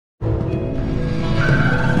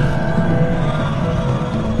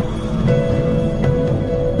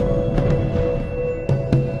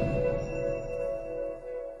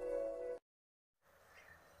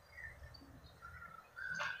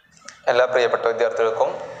എല്ലാ പ്രിയപ്പെട്ട വിദ്യാർത്ഥികൾക്കും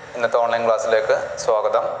ഇന്നത്തെ ഓൺലൈൻ ക്ലാസ്സിലേക്ക്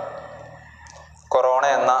സ്വാഗതം. കൊറോണ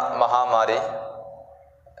എന്ന മഹാമാരി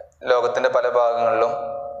ലോകത്തിൻ്റെ പല ഭാഗങ്ങളിലും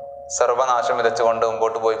സർവനാശം വിതച്ചുകൊണ്ട്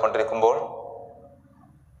മുമ്പോട്ട് പോയിക്കൊണ്ടിരിക്കുമ്പോൾ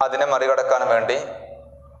അതിനെ മറികടക്കാൻ വേണ്ടി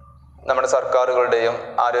നമ്മുടെ സർക്കാരുകളുടെയും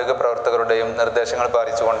ആരോഗ്യ പ്രവർത്തകരുടെയും നിർദ്ദേശങ്ങൾ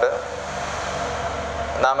പാലിച്ചുകൊണ്ട്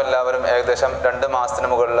നാം എല്ലാവരും ഏകദേശം 2 മാസത്തിന്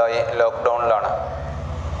മുകളിലായി ലോക്ക്ഡൗണിലാണ്.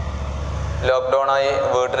 ലോക്ക്ഡൗണായി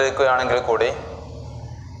വീട്ടിലിരിക്കുകയാണെങ്കിൽ കൂടി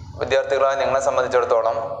വിദ്യാർത്ഥികളായി നിങ്ങളെ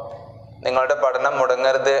സംബന്ധിച്ചിടത്തോളം നിങ്ങളുടെ പഠനം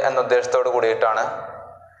മുടങ്ങരുത് എന്ന ഉദ്ദേശത്തോട് കൂടിയിട്ടാണ്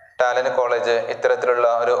ടാലൻറ്റ് കോളേജ് ഇത്തരത്തിലുള്ള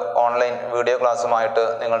ഒരു ഓൺലൈൻ വീഡിയോ ക്ലാസ്സുമായിട്ട്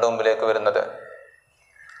നിങ്ങളുടെ മുമ്പിലേക്ക് വരുന്നത്.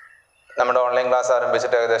 നമ്മുടെ ഓൺലൈൻ ക്ലാസ്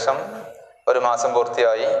ആരംഭിച്ചിട്ട് ഏകദേശം 1 മാസം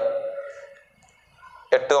പൂർത്തിയായി.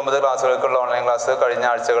 8-9 ക്ലാസ്സുകൾക്കുള്ള ഓൺലൈൻ ക്ലാസ് കഴിഞ്ഞ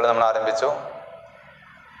ആഴ്ചകൾ നമ്മൾ ആരംഭിച്ചു.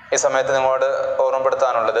 ഈ സമയത്ത് നിങ്ങളോട്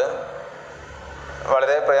ഓർമ്മപ്പെടുത്താനുള്ളത്,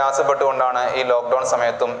 വളരെ പ്രയാസപ്പെട്ടുകൊണ്ടാണ് ഈ ലോക്ക്ഡൗൺ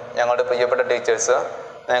സമയത്തും ഞങ്ങളുടെ പ്രിയപ്പെട്ട ടീച്ചേഴ്സ്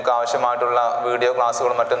നിങ്ങൾക്ക് ആവശ്യമായിട്ടുള്ള വീഡിയോ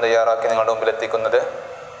ക്ലാസ്സുകളും മറ്റും തയ്യാറാക്കി നിങ്ങളുടെ മുമ്പിൽ എത്തിക്കുന്നത്.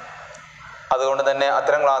 അതുകൊണ്ട് തന്നെ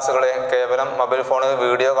അത്തരം ക്ലാസ്സുകളെ കേവലം മൊബൈൽ ഫോണിൽ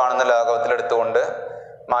വീഡിയോ കാണുന്ന ലാഘവത്തിലെടുത്തുകൊണ്ട്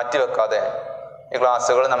മാറ്റിവെക്കാതെ ഈ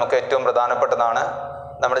ക്ലാസ്സുകൾ നമുക്ക് ഏറ്റവും പ്രധാനപ്പെട്ടതാണ്,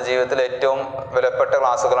 നമ്മുടെ ജീവിതത്തിൽ ഏറ്റവും വിലപ്പെട്ട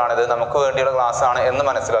ക്ലാസ്സുകളാണിത്, നമുക്ക് വേണ്ടിയുള്ള ക്ലാസ്സാണ് എന്ന്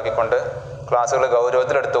മനസ്സിലാക്കിക്കൊണ്ട് ക്ലാസ്സുകൾ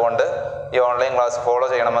ഗൗരവത്തിലെടുത്തുകൊണ്ട് ഈ ഓൺലൈൻ ക്ലാസ് ഫോളോ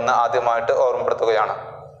ചെയ്യണമെന്ന് ആദ്യമായിട്ട് ഓർമ്മപ്പെടുത്തുകയാണ്.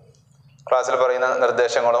 ക്ലാസ്സിൽ പറയുന്ന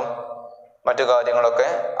നിർദ്ദേശങ്ങളും മറ്റു കാര്യങ്ങളൊക്കെ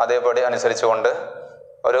അതേപടി അനുസരിച്ചുകൊണ്ട്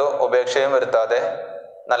ഒരു ഉപേക്ഷയും വരുത്താതെ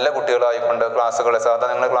നല്ല കുട്ടികളായിക്കൊണ്ട് ക്ലാസ്സുകളെ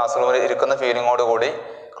സാധാരണ നിങ്ങൾ ക്ലാസ്സുകളിൽ ഇരിക്കുന്ന ഫീലിങ്ങോടുകൂടി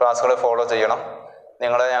ക്ലാസ്സുകളെ ഫോളോ ചെയ്യണം.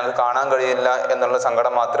 നിങ്ങളെ ഞങ്ങൾക്ക് കാണാൻ കഴിയില്ല എന്നുള്ള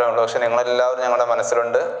സങ്കടം മാത്രമേ ഉള്ളൂ, പക്ഷെ നിങ്ങളെല്ലാവരും ഞങ്ങളുടെ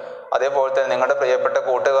മനസ്സിലുണ്ട്. അതേപോലെ തന്നെ നിങ്ങളുടെ പ്രിയപ്പെട്ട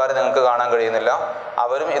കൂട്ടുകാർ നിങ്ങൾക്ക് കാണാൻ കഴിയുന്നില്ല,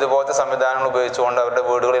 അവരും ഇതുപോലത്തെ സംവിധാനങ്ങൾ ഉപയോഗിച്ചുകൊണ്ട് അവരുടെ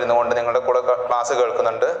വീടുകളിൽ ഇരുന്നു കൊണ്ട് നിങ്ങളുടെ കൂടെ ക്ലാസ്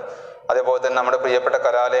കേൾക്കുന്നുണ്ട്. അതേപോലെ തന്നെ നമ്മുടെ പ്രിയപ്പെട്ട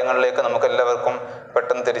കലാലയങ്ങളിലേക്ക് നമുക്ക് എല്ലാവർക്കും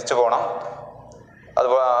പെട്ടെന്ന് തിരിച്ചു പോകണം.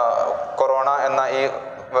 അതുപോലെ കൊറോണ എന്ന ഈ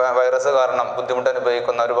വൈറസ് കാരണം ബുദ്ധിമുട്ട്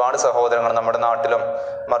അനുഭവിക്കുന്ന ഒരുപാട് സഹോദരങ്ങൾ നമ്മുടെ നാട്ടിലും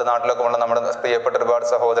മറുനാട്ടിലൊക്കെ ഉള്ള നമ്മുടെ പ്രിയപ്പെട്ട ഒരുപാട്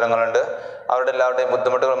സഹോദരങ്ങളുണ്ട്. അവരുടെ എല്ലാവരുടെയും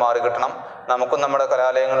ബുദ്ധിമുട്ടുകൾ മാറിക്കിട്ടണം. നമുക്കും നമ്മുടെ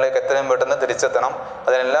കലാലയങ്ങളിലേക്ക് എത്രയും പെട്ടെന്ന് തിരിച്ചെത്തണം.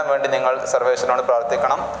 അതിനെല്ലാം വേണ്ടി നിങ്ങൾ സർവേശ്വരനോട്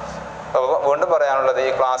പ്രാർത്ഥിക്കണം. അപ്പോൾ വീണ്ടും പറയാനുള്ളത്, ഈ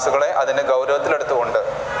ക്ലാസ്സുകളെ ഗൗരവത്തിലെടുത്തുകൊണ്ട്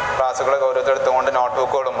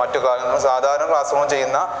നോട്ട്ബുക്കുകളും മറ്റു കാര്യങ്ങളും സാധാരണ ക്ലാസ്സുകളും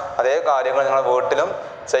ചെയ്യുന്ന അതേ കാര്യങ്ങൾ നിങ്ങൾ വീട്ടിലും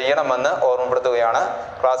ചെയ്യണമെന്ന് ഓർമ്മപ്പെടുത്തുകയാണ്.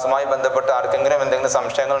 ക്ലാസ്സുമായി ബന്ധപ്പെട്ട് ആർക്കെങ്കിലും എന്തെങ്കിലും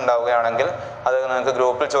സംശയങ്ങൾ ഉണ്ടാവുകയാണെങ്കിൽ അത് നിങ്ങൾക്ക്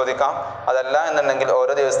ഗ്രൂപ്പിൽ ചോദിക്കാം. അതല്ല എന്നുണ്ടെങ്കിൽ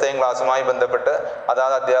ഓരോ ദിവസത്തെയും ക്ലാസ്സുമായി ബന്ധപ്പെട്ട്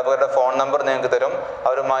അതാത് അധ്യാപകരുടെ ഫോൺ നമ്പർ നിങ്ങൾക്ക് തരും.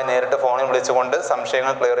 അവരുമായി നേരിട്ട് ഫോണിൽ വിളിച്ചുകൊണ്ട്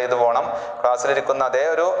സംശയങ്ങൾ ക്ലിയർ ചെയ്ത് പോകണം. ക്ലാസ്സിലിരിക്കുന്ന അതേ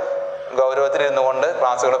ഒരു ഗൗരവത്തിലിരുന്നു കൊണ്ട്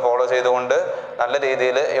ക്ലാസ്സുകൾ ഫോളോ ചെയ്തുകൊണ്ട് നല്ല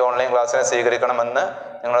രീതിയിൽ ഈ ഓൺലൈൻ ക്ലാസ്സിനെ സ്വീകരിക്കണമെന്ന്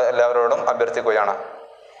നിങ്ങൾ എല്ലാവരോടും അഭ്യർത്ഥിക്കുകയാണ്.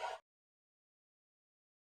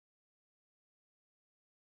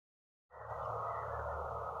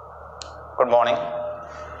 Good morning.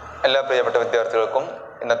 എല്ലാ പ്രിയപ്പെട്ട വിദ്യാർത്ഥികൾക്കും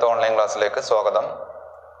ഇന്നത്തെ ഓൺലൈൻ ക്ലാസ്സിലേക്ക് സ്വാഗതം.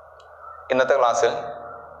 ഇന്നത്തെ ക്ലാസ്സിൽ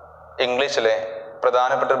ഇംഗ്ലീഷിലെ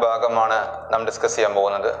പ്രധാനപ്പെട്ട ഒരു ഭാഗമാണ് നാം ഡിസ്കസ് ചെയ്യാൻ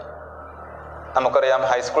പോകുന്നത്. നമുക്കറിയാം,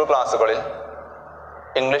 ഹൈസ്കൂൾ ക്ലാസ്സുകളിൽ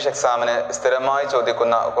ഇംഗ്ലീഷ് എക്സാമിന് സ്ഥിരമായി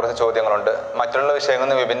ചോദിക്കുന്ന കുറച്ച് ചോദ്യങ്ങളുണ്ട്. മറ്റുള്ള വിഷയങ്ങളിൽ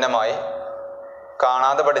നിന്ന് വിഭിന്നമായി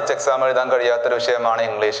കാണാതെ പഠിച്ച് എക്സാം എഴുതാൻ കഴിയാത്തൊരു വിഷയമാണ്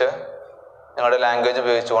ഇംഗ്ലീഷ്. നിങ്ങളുടെ ലാംഗ്വേജ്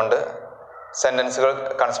ഉപയോഗിച്ചുകൊണ്ട് സെൻറ്റൻസുകൾ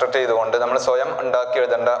കൺസ്ട്രക്ട് ചെയ്തുകൊണ്ട് നമ്മൾ സ്വയം ഉണ്ടാക്കി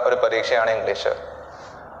എഴുതേണ്ട ഒരു പരീക്ഷയാണ് ഇംഗ്ലീഷ്.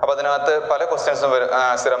 അപ്പോൾ അതിനകത്ത് പല ക്വസ്റ്റ്യൻസും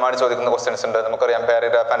സ്ഥിരമായിട്ട് ചോദിക്കുന്ന ക്വസ്റ്റ്യൻസ് ഉണ്ട്. നമുക്കറിയാം,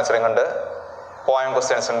 പാരഗ്രാഫ് ആൻസറിങ് ഉണ്ട്, പോയം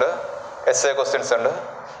ക്വസ്റ്റ്യൻസ് ഉണ്ട്, എസ്സേ ക്വസ്റ്റ്യൻസ് ഉണ്ട്,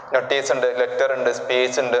 നോട്ടീസ് ഉണ്ട്, ലെറ്റർ ഉണ്ട്,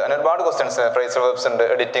 സ്പീച്ച് ഉണ്ട്, അങ്ങനെ ഒരുപാട് ക്വസ്റ്റ്യൻസ്, ഫ്രേസൽ വെർബ്സ് ഉണ്ട്,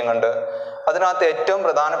 എഡിറ്റിംഗ് ഉണ്ട്. അതിനകത്ത് ഏറ്റവും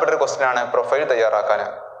പ്രധാനപ്പെട്ട ഒരു ക്വസ്റ്റ്യനാണ് പ്രൊഫൈൽ തയ്യാറാക്കാൻ.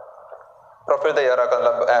 പ്രൊഫൈൽ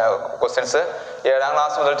തയ്യാറാക്കാനുള്ള ക്വസ്റ്റ്യൻസ് 7ാം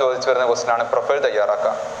ക്ലാസ് മുതൽ ചോദിച്ചു വരുന്ന ക്വസ്റ്റ്യനാണ് പ്രൊഫൈൽ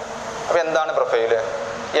തയ്യാറാക്കുക. അപ്പോൾ എന്താണ് പ്രൊഫൈല്,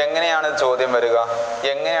 എങ്ങനെയാണ് ചോദ്യം വരിക,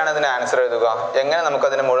 എങ്ങനെയാണ് ഇതിന് ആൻസർ എഴുതുക, എങ്ങനെ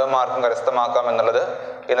നമുക്കതിന് മുഴുവൻ മാർക്കും കരസ്ഥമാക്കാം എന്നുള്ളത്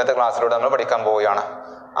ഇന്നത്തെ ക്ലാസ്സിലൂടെ നമ്മൾ പഠിക്കാൻ പോവുകയാണ്.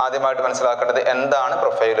 ആദ്യമായിട്ട് മനസ്സിലാക്കേണ്ടത് എന്താണ്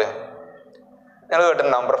പ്രൊഫൈല്. നിങ്ങൾ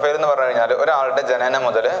കേട്ടിട്ടുണ്ടാകും, പ്രൊഫൈൽ എന്ന് പറഞ്ഞു കഴിഞ്ഞാൽ ഒരാളുടെ ജനനം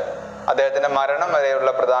മുതൽ അദ്ദേഹത്തിൻ്റെ മരണം വരെയുള്ള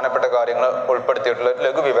പ്രധാനപ്പെട്ട കാര്യങ്ങൾ ഉൾപ്പെടുത്തിയിട്ടുള്ള ഒരു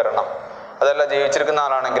ലഘു വിവരണം. അതല്ല, ജീവിച്ചിരിക്കുന്ന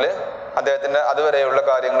ആളാണെങ്കിൽ അദ്ദേഹത്തിൻ്റെ അതുവരെയുള്ള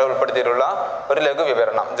കാര്യങ്ങൾ ഉൾപ്പെടുത്തിയിട്ടുള്ള ഒരു ലഘു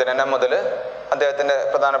വിവരണം. ജനനം മുതൽ അദ്ദേഹത്തിൻ്റെ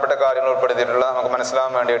പ്രധാനപ്പെട്ട കാര്യങ്ങൾ ഉൾപ്പെടുത്തിയിട്ടുള്ള നമുക്ക്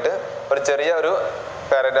മനസ്സിലാവാൻ വേണ്ടിയിട്ട് ഒരു ചെറിയ ഒരു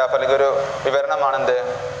പാരഗ്രാഫ് അല്ലെങ്കിൽ ഒരു വിവരണമാണ് എന്ത്,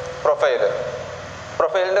 പ്രൊഫൈല്.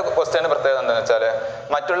 പ്രൊഫൈലിൻ്റെ ക്വസ്റ്റ്യൻ്റെ പ്രത്യേകത എന്താണെന്ന് വെച്ചാൽ,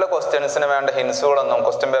 മറ്റുള്ള ക്വസ്റ്റ്യൻസിന് വേണ്ട ഹിൻസുകളൊന്നും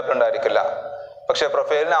ക്വസ്റ്റ്യൻ പേപ്പർ ഉണ്ടായിരിക്കില്ല. പക്ഷേ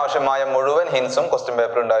പ്രൊഫൈലിന് ആവശ്യമായ മുഴുവൻ ഹിൻസും ക്വസ്റ്റ്യൻ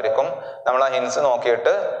പേപ്പർ ഉണ്ടായിരിക്കും. നമ്മൾ ആ ഹിൻസ്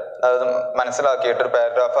നോക്കിയിട്ട് അത് മനസ്സിലാക്കിയിട്ട് ഒരു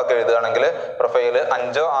പാരഗ്രാഫൊക്കെ എഴുതുകയാണെങ്കിൽ പ്രൊഫൈൽ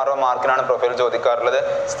 5 or 6 മാർക്കിനാണ് പ്രൊഫൈൽ ചോദിക്കാറുള്ളത്.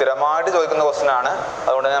 സ്ഥിരമായിട്ട് ചോദിക്കുന്ന ക്വസ്റ്റ്യൻ ആണ്.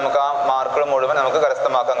 അതുകൊണ്ട് തന്നെ നമുക്ക് ആ മാർക്കുകൾ മുഴുവൻ നമുക്ക്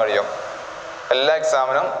കരസ്ഥമാക്കാൻ കഴിയും. എല്ലാ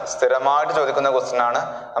എക്സാമിനും സ്ഥിരമായിട്ട് ചോദിക്കുന്ന ക്വസ്റ്റ്യൻ ആണ്,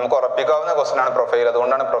 നമുക്ക് ഉറപ്പിക്കാവുന്ന ക്വസ്റ്റ്യൻ ആണ് പ്രൊഫൈൽ.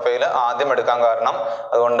 അതുകൊണ്ടാണ് പ്രൊഫൈൽ ആദ്യം എടുക്കാൻ കാരണം.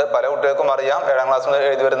 അതുകൊണ്ട് പല കുട്ടികൾക്കും അറിയാം 7ാം ക്ലാസ് മുതൽ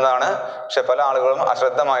എഴുതി വരുന്നതാണ്. പക്ഷെ പല ആളുകളും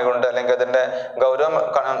അശ്രദ്ധമായതുകൊണ്ട് അല്ലെങ്കിൽ അതിന്റെ ഗൗരവം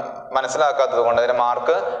മനസ്സിലാക്കാത്തത് കൊണ്ട് അതിന്റെ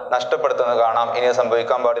മാർക്ക് നഷ്ടപ്പെടുത്തുന്നത് കാണാം. ഇനി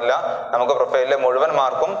സംഭവിക്കാൻ പാടില്ല. നമുക്ക് പ്രൊഫൈലിലെ മുഴുവൻ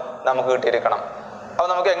മാർക്കും നമുക്ക് കിട്ടിയിരിക്കണം. അപ്പോൾ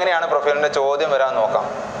നമുക്ക് എങ്ങനെയാണ് പ്രൊഫൈലിന്റെ ചോദ്യം വരാൻ നോക്കാം.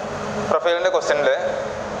 പ്രൊഫൈലിന്റെ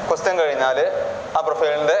ക്വസ്റ്റ്യൻ കഴിഞ്ഞാൽ ആ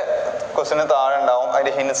പ്രൊഫൈലിന്റെ ക്വസ്റ്റ്യന് താഴെ ഉണ്ടാവും,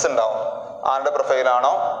 അതിന്റെ ഹിൻസ് ഉണ്ടാവും. ആരുടെ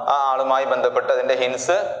പ്രൊഫൈലാണോ ആ ആളുമായി ബന്ധപ്പെട്ട് അതിന്റെ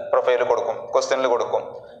ഹിൻസ് പ്രൊഫൈലിൽ കൊടുക്കും, ക്വസ്റ്റ്യനിൽ കൊടുക്കും.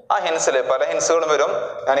 ആ ഹിൻസിൽ പല ഹിൻസുകളും വരും.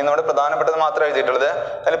 ഞാൻ ഇന്നോട് പ്രധാനപ്പെട്ടത് മാത്രമേ എഴുതിയിട്ടുള്ളത്.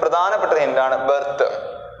 അതിൽ പ്രധാനപ്പെട്ട ഹിന്റാണ് ബർത്ത്.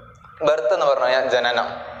 ബർത്ത് എന്ന് പറഞ്ഞു കഴിഞ്ഞാൽ ജനനം.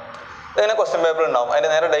 ഇതിന് ക്വസ്റ്റ്യൻ പേപ്പർ ഉണ്ടാവും, അതിന്റെ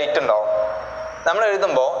നേരെ ഡേറ്റ് ഉണ്ടാവും. നമ്മൾ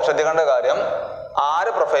എഴുതുമ്പോൾ ശ്രദ്ധിക്കേണ്ട കാര്യം,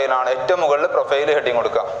 ആര് പ്രൊഫൈലാണ് ഏറ്റവും മുകളിൽ പ്രൊഫൈൽ ഹെഡിങ്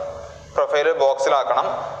കൊടുക്കുക. പ്രൊഫൈൽ ബോക്സിലാക്കണം.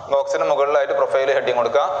 ബോക്സിന് മുകളിലായിട്ട് പ്രൊഫൈൽ ഹെഡിങ്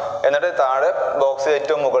കൊടുക്കുക. എന്നിട്ട് താഴെ ബോക്സ്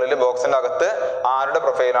ഏറ്റവും മുകളിൽ ബോക്സിന്റെ അകത്ത് ആരുടെ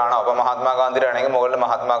പ്രൊഫൈലാണോ, അപ്പൊ മഹാത്മാഗാന്ധിയുടെ ആണെങ്കിൽ മുകളിൽ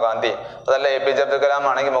മഹാത്മാഗാന്ധി, അതല്ല APJ അബ്ദുൽ കലാം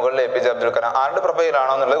ആണെങ്കിൽ മുകളിൽ APJ അബ്ദുൽ കലാം, ആരുടെ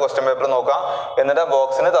പ്രൊഫൈലാണോ എന്നുള്ളത് ക്വസ്റ്റ്യൻ പേപ്പർ നോക്കുക. എന്നിട്ട് ആ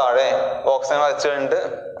ബോക്സിന് താഴെ ബോക്സിനെ വെച്ചിട്ട്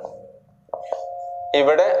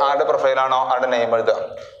ഇവിടെ ആരുടെ പ്രൊഫൈലാണോ ആരുടെ നെയിം എഴുതുക.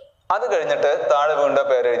 അത് കഴിഞ്ഞിട്ട് താഴെ വീണ്ടും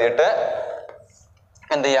പേര് എഴുതിയിട്ട്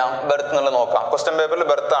എന്ത് ചെയ്യാം, ബർത്ത് എന്നുള്ളത് നോക്കാം. ക്വസ്റ്റ്യൻ പേപ്പറിൽ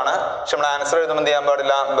ബർത്ത് ആണ്, പക്ഷെ നമ്മൾ ആൻസർ എഴുതുമ്പോൾ എന്ത് ചെയ്യാൻ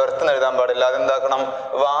പാടില്ല, ബർത്ത് എന്ന് എഴുതാൻ പാടില്ല. അതെന്താക്കണം,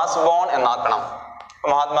 വാസ് ബോൺ എന്നാക്കണം.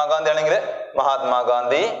 മഹാത്മാഗാന്ധി ആണെങ്കിൽ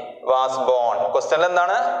മഹാത്മാഗാന്ധി വാസ് ബോൺ. ക്വസ്റ്റ്യനിൽ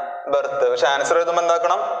എന്താണ് ബർത്ത്, പക്ഷെ ആൻസർ എഴുതുമ്പോൾ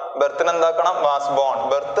എന്താക്കണം, ബർത്തിന് എന്താക്കണം, വാസ് ബോൺ.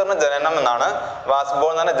 ബർത്ത് എന്ന് ജനനം എന്നാണ്, വാസ്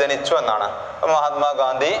ബോൺ എന്ന് ജനിച്ചു എന്നാണ്.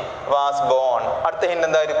 Mahatma Gandhi was born. അടുത്ത ഹിന്റ്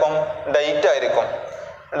എന്തായിരിക്കും, ഡേറ്റ് ആയിരിക്കും.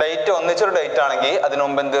 ഡേറ്റ് ഒന്നിച്ചൊരു ഡേറ്റ് ആണെങ്കിൽ അതിനു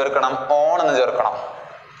മുമ്പ് എന്ത് ചേർക്കണം, ഓൺ എന്ന് ചേർക്കണം.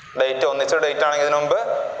 ഡേറ്റ് ഒന്നിച്ചൊരു ഡേറ്റ് ആണെങ്കിൽ ഇതിനു മുമ്പ്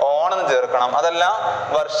ഓൺ എന്ന് ചേർക്കണം. അതല്ല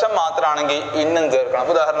വർഷം മാത്രമാണെങ്കിൽ ഇന്നും ചേർക്കണം.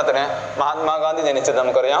 ഉദാഹരണത്തിന് മഹാത്മാഗാന്ധി ജനിച്ചത്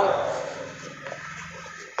നമുക്കറിയാം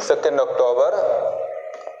 2 ഒക്ടോബർ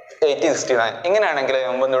 1869. ഇങ്ങനെയാണെങ്കിൽ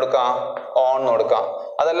അതിന് മുമ്പ് എന്ത് കൊടുക്കാം, ഓൺ എന്ന് കൊടുക്കാം.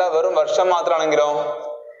 അതല്ല വെറും വർഷം മാത്രമാണെങ്കിലോ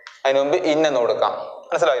അതിന് മുമ്പ് ഇന്നെന്ന് കൊടുക്കാം.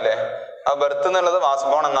 മനസ്സിലായില്ലേ? ആ ബർത്ത് എന്നുള്ളത് വാസ്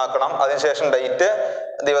ബോൺ എന്നാക്കണം. അതിനുശേഷം ഡേറ്റ്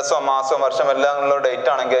ദിവസവും മാസവും വർഷം എല്ലാം ഉള്ള ഡേറ്റ്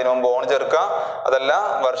ആണെങ്കിൽ അതിന് മുമ്പ് ഓൺ ചേർക്കുക. അതല്ല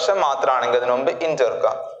വർഷം മാത്രമാണെങ്കിൽ അതിന് മുമ്പ് ഇൻ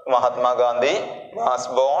ചേർക്കുക. Mahatma Gandhi was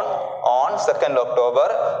born on 2 October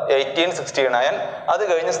 1869. അത്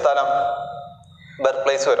കഴിഞ്ഞ് സ്ഥലം ബർത്ത്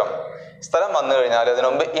പ്ലേസ് വരും. സ്ഥലം വന്നു കഴിഞ്ഞാൽ അതിന്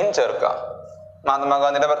മുമ്പ് ഇൻ ചേർക്കുക.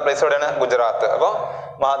 മഹാത്മാഗാന്ധിയുടെ ബർത്ത് പ്ലേസ് എവിടെയാണ്, ഗുജറാത്ത്. അപ്പോൾ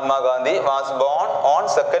Mahatma Gandhi was born on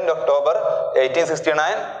 2 October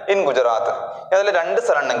 1869 in Gujarat. അതിൽ 2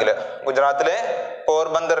 സ്ഥലം ഉണ്ടെങ്കിൽ, ഗുജറാത്തിലെ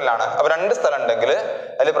പോർബന്ദറിലാണ്. അപ്പൊ 2 സ്ഥലം ഉണ്ടെങ്കിൽ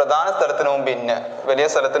അതിൽ പ്രധാന സ്ഥലത്തിന് മുമ്പ് ഇന്ന്, വലിയ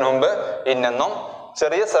സ്ഥലത്തിന് മുമ്പ് ഇന്നെന്നും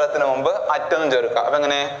ചെറിയ സ്ഥലത്തിന് മുമ്പ് അറ്റെന്നും ചേർക്കുക. അപ്പൊ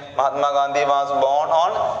എങ്ങനെ, Mahatma Gandhi was born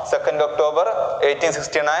on 2 October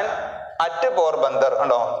 1869 at Porbandar.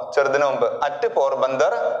 ഉണ്ടോ, ചെറുതിന് മുമ്പ് അറ്റ്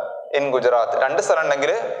പോർബന്ദർ ഇൻ ഗുജറാത്ത്. 2 സ്ഥലം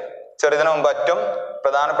ഉണ്ടെങ്കിൽ ചെറുതിന് മുമ്പ് അറ്റും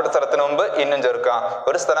പ്രധാനപ്പെട്ട സ്ഥലത്തിന് മുമ്പ് ഇന്നും ചേർക്കുക.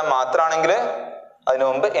 ഒരു സ്ഥലം മാത്രമാണെങ്കിൽ അതിനു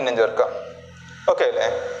മുമ്പ് ഇന്നും ചേർക്കുക. ഓക്കെ അല്ലേ?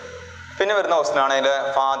 പിന്നെ വരുന്ന ക്വസ്റ്റ്യൻ ആണ് അതിലെ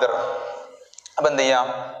ഫാദർ. അപ്പൊ എന്ത് ചെയ്യാം,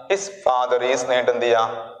 ഹിസ് ഫാദർ ഈസ് നേരിട്ട് എന്ത് ചെയ്യാം,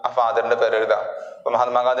 ആ ഫാദറിന്റെ പേര് എഴുതാം. ഇപ്പൊ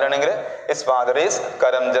മഹാത്മാഗാന്ധി ആണെങ്കിൽ his father is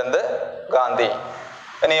Karamchand Gandhi.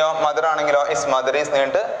 ഇനിയോ മദർ ആണെങ്കിലോ ഹിസ് മദർ ഈസ്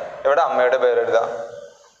നേരിട്ട് ഇവിടെ അമ്മയുടെ പേര് എഴുതാം.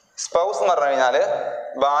 സ്പൗസ് എന്ന് പറഞ്ഞു കഴിഞ്ഞാല്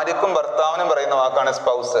ഭാര്യക്കും ഭർത്താവിനും പറയുന്ന വാക്കാണ്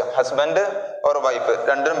സ്പൗസ്. ഹസ്ബൻഡ് ഓർ വൈഫ്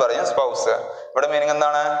രണ്ടിനും പറയും സ്പൗസ്. ഇവിടെ മീനിങ്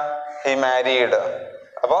എന്താണ്, ഹി മാരീഡ്.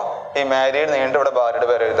 അപ്പൊ ഹി മാരീഡ് നേരിട്ട് ഇവിടെ ഭാര്യയുടെ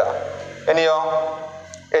പേര് എഴുതാം. ഇനിയോ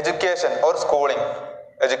എഡ്യൂക്കേഷൻ ഓർ സ്കൂളിംഗ്.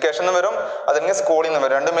 എഡ്യൂക്കേഷൻ എന്ന് വരും, അല്ലെങ്കിൽ സ്കൂളിംഗ് എന്ന്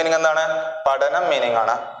വരും. രണ്ട് മീനിങ് എന്താണ്, പഠനം മീനിങ്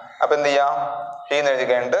ആണ്. അപ്പൊ എന്ത് ചെയ്യാം, ഹി എന്ന് എഴുതി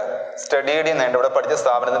കഴിഞ്ഞിട്ട് സ്റ്റഡീഡ് എന്നിട്ട് ഇവിടെ പഠിച്ച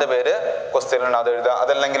സ്ഥാപനത്തിന്റെ പേര് ക്വസ്റ്റ്യനിലുണ്ട്, അത് എഴുതുക.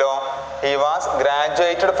 അതല്ലെങ്കിലോ ഹി വാസ്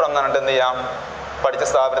ഗ്രാജുവേറ്റഡ് ഫ്രം എന്ന് പറഞ്ഞിട്ട് എന്ത് ചെയ്യാം, പഠിച്ച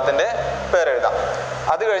സ്ഥാപനത്തിന്റെ പേര് എഴുതാം.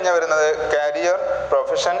 അത് കഴിഞ്ഞ് വരുന്നത് career,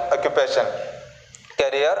 profession, occupation.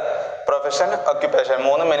 Career, profession, occupation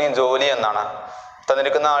 3 meaning ജോലി എന്നാണ്.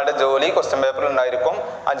 തന്നിരിക്കുന്ന ആളുടെ ജോലി ക്വസ്റ്റ്യൻ പേപ്പറിൽ ഉണ്ടായിരിക്കും.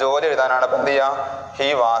 ആ ജോലി എഴുതാനാണ്. അപ്പൊ എന്ത് ചെയ്യാം, ഹി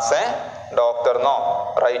വാസ് എ ഡോക്ടർന്നോ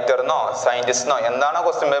റൈറ്റർന്നോ സയന്റിസ്റ്റ്ന്നോ എന്താണോ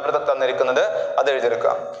ക്വസ്റ്റ്യൻ പേപ്പർ തന്നിരിക്കുന്നത് അത്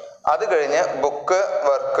എഴുതിയെടുക്കുക. അത് കഴിഞ്ഞ് ബുക്ക്,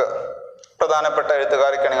 വർക്ക്, പ്രധാനപ്പെട്ട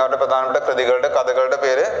എഴുത്തുകാരൊക്കെയാണെങ്കിൽ അവരുടെ പ്രധാനപ്പെട്ട കൃതികളുടെ കഥകളുടെ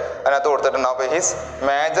പേര് അതിനകത്ത് കൊടുത്തിട്ടുണ്ടാവും. അപ്പൊ ഹിസ്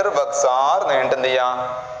മേജർ വർക്ക്സ് ആർ നേരിട്ട് എന്ത് ചെയ്യാം,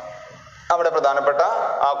 അവിടെ പ്രധാനപ്പെട്ട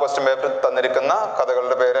ആ ക്വസ്റ്റ്യൻ പേപ്പറിൽ തന്നിരിക്കുന്ന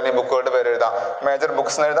കഥകളുടെ പേര് അല്ലെങ്കിൽ ബുക്കുകളുടെ പേര് എഴുതാം. മേജർ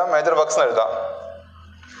ബുക്സ് എന്ന് എഴുതാം, മേജർ വർക്ക്സ് എന്ന് എഴുതാം.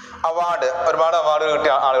 അവാർഡ്, ഒരുപാട് അവാർഡുകൾ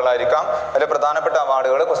കിട്ടിയ ആളുകളായിരിക്കാം. അതിൽ പ്രധാനപ്പെട്ട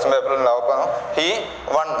അവാർഡുകൾ ക്വസ്റ്റ്യൻ പേപ്പറിൽ ഉണ്ടാവും. അപ്പൊ ഹി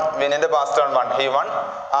വൺ, വിന്നിന്റെ പാസ്റ്റ് ആണ് വൺ, ഹി വൺ,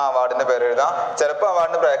 ആ അവാർഡിന്റെ പേര് എഴുതാം. ചിലപ്പോൾ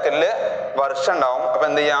അവാർഡിന്റെ ബ്രാക്കറ്റിൽ വർഷം ഉണ്ടാവും. അപ്പൊ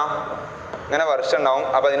എന്ത് ചെയ്യാം, ഇങ്ങനെ വർഷം ഉണ്ടാവും.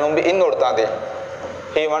 അപ്പൊ അതിനു മുമ്പ് ഇൻ കൊടുത്താൽ മതി.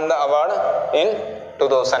 He one the award in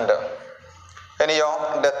 2000. ഇനിയോ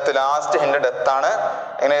ഡെത്ത്, ലാസ്റ്റ് ഹിന്റെ ഡെത്ത് ആണ്.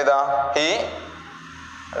 എങ്ങനെ എഴുതാ, ഹി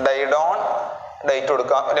ഡൈഡ് ഓൺ, ഡേറ്റ്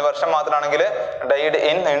കൊടുക്കുക. ഇനി വർഷം മാത്രമാണെങ്കിൽ ഡൈഡ്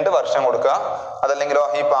ഇൻ നീണ്ട് വർഷം കൊടുക്കുക. അതല്ലെങ്കിലോ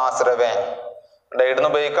ഹി പാസ്ഡ് അവേ, ഡൈഡ് എന്ന്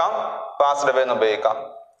ഉപയോഗിക്കാം, പാസ്ഡ് അവേ എന്ന് ഉപയോഗിക്കാം.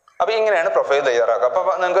 അപ്പൊ ഇങ്ങനെയാണ് പ്രൊഫൈൽ തയ്യാറാക്കുക.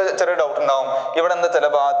 അപ്പൊ നിങ്ങൾക്ക് ചെറിയ ഡൗട്ട് ഉണ്ടാവും, ഇവിടെ എന്താ ചില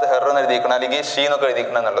ഭാഗത്ത് ഹെർ എന്ന് എഴുതിക്കണം അല്ലെങ്കിൽ ഷീ എന്നൊക്കെ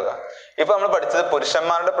എഴുതിക്കണം എന്നുള്ളത്. ഇപ്പൊ നമ്മൾ പഠിച്ചത്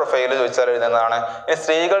പുരുഷന്മാരുടെ പ്രൊഫൈൽ ചോദിച്ചാൽ എഴുതുന്നതാണ്. ഇനി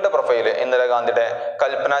സ്ത്രീകളുടെ പ്രൊഫൈല് ഇന്ദിരാഗാന്ധിയുടെ,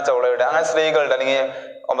 കൽപ്പന ചൗളയുടെ, അങ്ങനെ സ്ത്രീകളുടെ, അല്ലെങ്കിൽ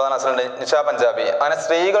 9ാം ക്ലാസ്സിലുണ്ട് നിഷ പഞ്ചാബി, അങ്ങനെ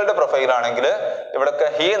സ്ത്രീകളുടെ പ്രൊഫൈൽ ആണെങ്കിൽ ഇവിടൊക്കെ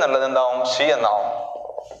ഹി എന്നുള്ളത് എന്താവും, ഷീ എന്നാവും.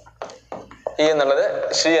 ഹി എന്നുള്ളത്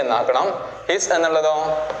ഷീ എന്നാക്കണം. His എന്നുള്ളതോ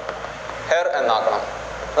her എന്നാക്കണം.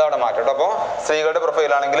 അതവിടെ മാറ്റം. അപ്പോ സ്ത്രീകളുടെ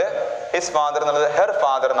പ്രൊഫൈൽ ആണെങ്കിൽ ഹിസ് ഫാദർ എന്നുള്ളത് her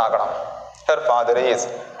father എന്നാക്കണം. Her father is,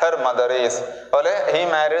 her mother is. അതുപോലെ ഹി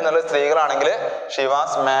മാരീഡ് എന്നുള്ള സ്ത്രീകളാണെങ്കിൽ ഷി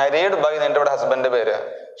വാസ് മാരീഡ് ബൈ എന്നിട്ട് ഇവിടെ ഹസ്ബൻഡിന്റെ പേര്,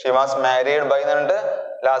 ഷി വാസ് മാരീഡ് ബൈ എന്നിട്ട്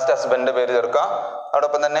ലാസ്റ്റ് ഹസ്ബൻഡിന്റെ പേര് ചേർക്കുക.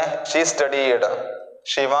 അതോടൊപ്പം തന്നെ she studied,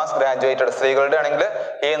 she was graduated. സ്ത്രീകളുടെ ആണെങ്കിൽ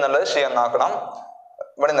ഹി എന്നുള്ളത് ഷീ എന്നാക്കണം.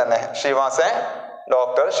 ഇവിടെ തന്നെ she was A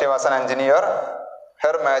doctor, she was an engineer,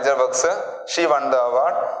 her major works, she one the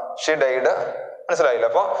award, she died. മനസ്സിലായില്ല?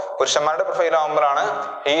 അപ്പൊ പുരുഷന്മാരുടെ പ്രൊഫൈൽ ആകുമ്പോഴാണ്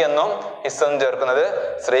ഹി എന്നും ഹിസ് എന്നും ചേർക്കുന്നത്.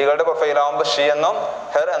 സ്ത്രീകളുടെ പ്രൊഫൈൽ ആകുമ്പോൾ ഷീ എന്നും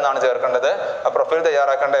ഹെർ എന്നാണ് ചേർക്കേണ്ടത്. ആ പ്രൊഫൈൽ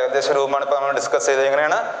തയ്യാറാക്കേണ്ട ഏകദേശം രൂപമാണ് ഇപ്പൊ നമ്മൾ ഡിസ്കസ് ചെയ്തത്.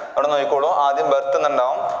 എങ്ങനെയാണ് അവിടെ നോക്കിക്കോളൂ. ആദ്യം ബർത്ത്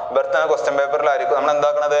എന്നുണ്ടാവും. ബർത്ത് ക്വസ്റ്റ്യൻ പേപ്പറിലായിരിക്കും നമ്മൾ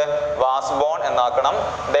എന്താക്കണത്, വാസ് ബോൺ എന്നാക്കണം.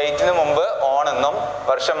 ഡേറ്റിന് മുമ്പ് ഓൺ എന്നും,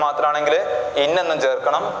 വർഷം മാത്രമാണെങ്കിൽ ഇൻ എന്നും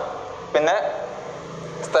ചേർക്കണം. പിന്നെ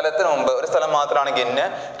സ്ഥലത്തിന് മുമ്പ്, ഒരു സ്ഥലം മാത്രമാണെങ്കിൽ ഇന്ന്,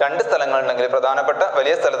 2 സ്ഥലങ്ങളുണ്ടെങ്കിൽ പ്രധാനപ്പെട്ട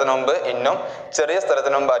വലിയ സ്ഥലത്തിന് മുമ്പ് ഇന്നും, ചെറിയ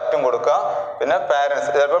സ്ഥലത്തിന് മുമ്പ് അറ്റും കൊടുക്കുക. പിന്നെ പാരൻസ്,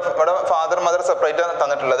 ചിലപ്പോൾ ഇവിടെ ഫാദർ മദർ സെപ്പറേറ്റ്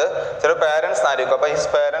തന്നിട്ടുള്ളത്, ചില പാരൻസ് ആയിരിക്കും. അപ്പൊ ഹിസ്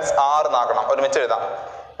പാരൻസ് ആർ എന്നാക്കണം, ഒരുമിച്ച് എഴുതാം.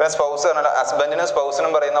 പിന്നെ സ്പൗസ് പറഞ്ഞാൽ ഹസ്ബൻഡിനും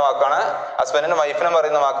സ്പൗസിനും പറയുന്ന വാക്കാണ്, ഹസ്ബൻഡിനും വൈഫിനും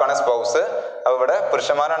പറയുന്ന വാക്കാണ് സ്പൗസ്. അപ്പൊ ഇവിടെ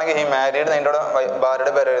പുരുഷന്മാരാണെങ്കിൽ ഹി മാരീഡ് എന്നിട്ട്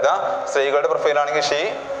ഭാര്യയുടെ പേര് എഴുതാം. സ്ത്രീകളുടെ പ്രൊഫൈൽ ആണെങ്കിൽ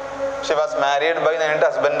ഷി വാസ് മാരീഡ് ബൈ എന്നിട്ട്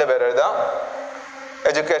ഹസ്ബൻഡിന്റെ പേര് എഴുതാം.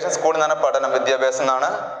 എഡ്യൂക്കേഷൻ, സ്കൂളിൽ നിന്നാണ് പഠനം, വിദ്യാഭ്യാസം എന്നാണ്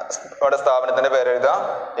ഇവിടെ സ്ഥാപനത്തിന്റെ പേര് എഴുതാം.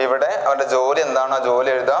 ഇവിടെ അവരുടെ ജോലി എന്താണോ ആ ജോലി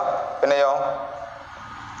എഴുതാം. പിന്നെയോ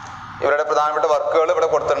ഇവരുടെ പ്രധാനപ്പെട്ട വർക്കുകൾ ഇവിടെ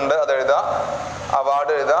കൊടുത്തിട്ടുണ്ട്, അത് എഴുതാം.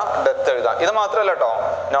 അവാർഡ് എഴുതാം, ഡെത്ത് എഴുതാം. ഇത് മാത്രമല്ല കേട്ടോ,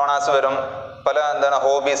 നോണാസ് വരും, പല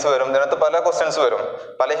ഹോബീസ് വരും, ഇതിനകത്ത് പല ക്വസ്റ്റ്യൻസ് വരും,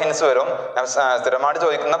 പല ഹിൻസ് വരും. സ്ഥിരമായിട്ട്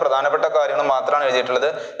ചോദിക്കുന്ന പ്രധാനപ്പെട്ട കാര്യങ്ങൾ മാത്രമാണ് എഴുതിയിട്ടുള്ളത്.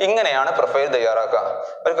 ഇങ്ങനെയാണ് പ്രൊഫൈൽ തയ്യാറാക്കുക.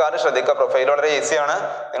 ഒരു കാര്യം ശ്രദ്ധിക്കുക, പ്രൊഫൈൽ വളരെ ഈസിയാണ്.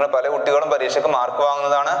 നിങ്ങൾ പല കുട്ടികളും പരീക്ഷയ്ക്ക് മാർക്ക്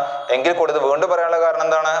വാങ്ങുന്നതാണ്. എങ്കിൽ കൂടി ഇത് വീണ്ടും പറയാനുള്ള കാരണം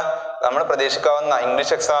എന്താണ്, നമ്മൾ പ്രതീക്ഷിക്കാവുന്ന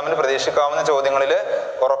ഇംഗ്ലീഷ് എക്സാമിന് പ്രതീക്ഷിക്കാവുന്ന ചോദ്യങ്ങളിൽ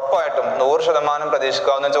ഉറപ്പായിട്ടും 100%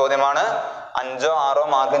 പ്രതീക്ഷിക്കാവുന്ന ചോദ്യമാണ് 5 or 6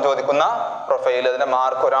 മാർക്കും ചോദിക്കുന്ന പ്രൊഫൈൽ. അതിന്റെ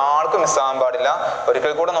മാർക്ക് ഒരാൾക്കും മിസ്സാകാൻ പാടില്ല.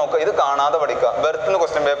 ഒരിക്കൽ കൂടെ നോക്കുക, ഇത് കാണാതെ പഠിക്കുക. ബർത്ത്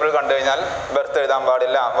ക്വസ്റ്റ്യൻ പേപ്പറിൽ കണ്ടു കഴിഞ്ഞാൽ ബർത്ത് എഴുതാൻ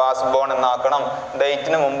പാടില്ല, വാസ് ബോൺ എന്നാക്കണം.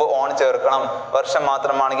 ഡേറ്റിന് മുമ്പ് ഓൺ ചേർക്കണം, വർഷം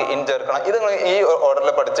മാത്രമാണെങ്കിൽ ഇൻ ചേർക്കണം. ഇത് ഈ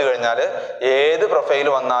ഓർഡറിൽ പഠിച്ചു കഴിഞ്ഞാൽ ഏത് പ്രൊഫൈൽ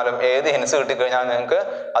വന്നാലും ഏത് ഹിൻസ് കിട്ടിക്കഴിഞ്ഞാൽ നിങ്ങൾക്ക്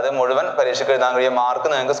അത് മുഴുവൻ പരീക്ഷയ്ക്ക് എഴുതാൻ കഴിയും, മാർക്ക്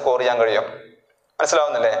നിങ്ങൾക്ക് സ്കോർ ചെയ്യാൻ കഴിയും.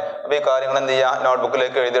 മനസ്സിലാവുന്നില്ലേ? അപ്പൊ ഈ കാര്യങ്ങൾ എന്ത് ചെയ്യുക,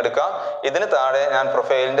 നോട്ട്ബുക്കിലേക്ക് എഴുതിയെടുക്കുക. ഇതിന് താഴെ ഞാൻ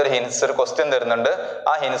പ്രൊഫൈലിന്റെ ഒരു ഹിൻസ്, ഒരു ക്വസ്റ്റ്യൻ തരുന്നുണ്ട്.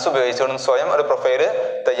 ആ ഹിൻസ് ഉപയോഗിച്ചുകൊണ്ട് സ്വയം ഒരു പ്രൊഫൈല്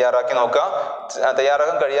തയ്യാറാക്കി നോക്കുക.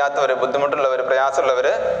 തയ്യാറാക്കാൻ കഴിയാത്തവര്, ബുദ്ധിമുട്ടുള്ളവര്,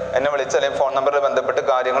 പ്രയാസമുള്ളവര് എന്നെ വിളിച്ച് അല്ലെങ്കിൽ ഫോൺ നമ്പറിൽ ബന്ധപ്പെട്ട്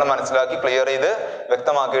കാര്യങ്ങൾ മനസ്സിലാക്കി ക്ലിയർ ചെയ്ത്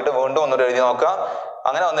വ്യക്തമാക്കിയിട്ട് വീണ്ടും ഒന്നുകൂടി എഴുതി നോക്കുക.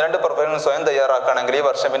 അങ്ങനെ 1-2 പ്രൊഫൈലും സ്വയം തയ്യാറാക്കുകയാണെങ്കിൽ ഈ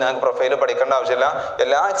വർഷം പിന്നെ നിങ്ങൾക്ക് പ്രൊഫൈൽ പഠിക്കേണ്ട ആവശ്യമില്ല.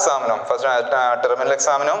 എല്ലാ എക്സാമിനും, ഫസ്റ്റ് ടെർമിനൽ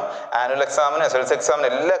എക്സാമിനും ആനുവൽ എക്സാമിനും SSLC എക്സാമിനും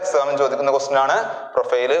എല്ലാ എക്സാമിനും ചോദിക്കുന്ന ക്വസ്റ്റ്യൻ ആണ്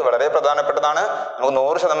പ്രൊഫൈല്. വളരെ പ്രധാനപ്പെട്ടതാണ്. നമുക്ക്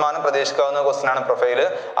 100% പ്രതീക്ഷിക്കാവുന്ന ക്വസ്റ്റ്യൻ ആണ് പ്രൊഫൈല്.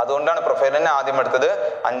 അതുകൊണ്ടാണ് പ്രൊഫൈലിനെ ആദ്യം എടുത്തത്.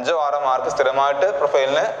 5 or 6 മാർക്ക് സ്ഥിരമായിട്ട്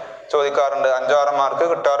പ്രൊഫൈലിന് ചോദിക്കാറുണ്ട്, 5 or 6 മാർക്ക്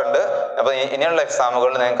കിട്ടാറുണ്ട്. അപ്പൊ ഇനിയുള്ള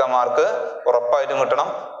എക്സാമുകളിൽ നിങ്ങൾക്ക് ആ മാർക്ക് ഉറപ്പായിട്ടും കിട്ടണം.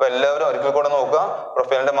 അപ്പൊ എല്ലാവരും ഒരിക്കൽ കൂടെ നോക്കുക,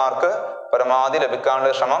 പ്രൊഫൈലിന്റെ മാർക്ക് പരമാവധി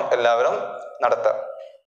ലഭിക്കാനുള്ള ശ്രമം എല്ലാവരും നടത്തുക.